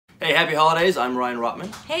Hey, happy holidays. I'm Ryan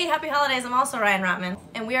Rottman. Hey, happy holidays. I'm also Ryan Rottman.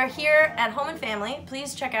 And we are here at Home and Family.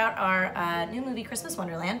 Please check out our new movie, Christmas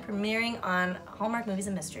Wonderland, premiering on Hallmark Movies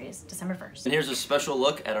and Mysteries, December 1st. And here's a special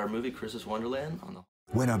look at our movie, Christmas Wonderland.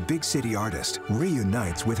 When a big city artist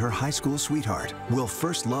reunites with her high school sweetheart, will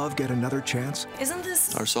first love get another chance? Isn't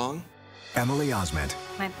this Our song? Emily Osment.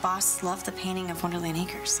 My boss loved the painting of Wonderland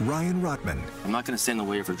Acres. Ryan Rottman. I'm not going to stand in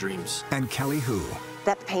the way of her dreams. And Kelly Hu.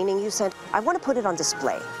 That painting you sent, I want to put it on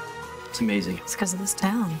display. It's amazing. It's because of this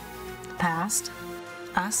town. Past.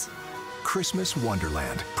 Us. Christmas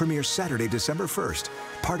Wonderland premieres Saturday, December 1st.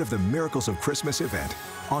 Part of the Miracles of Christmas event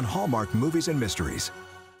on Hallmark Movies and Mysteries.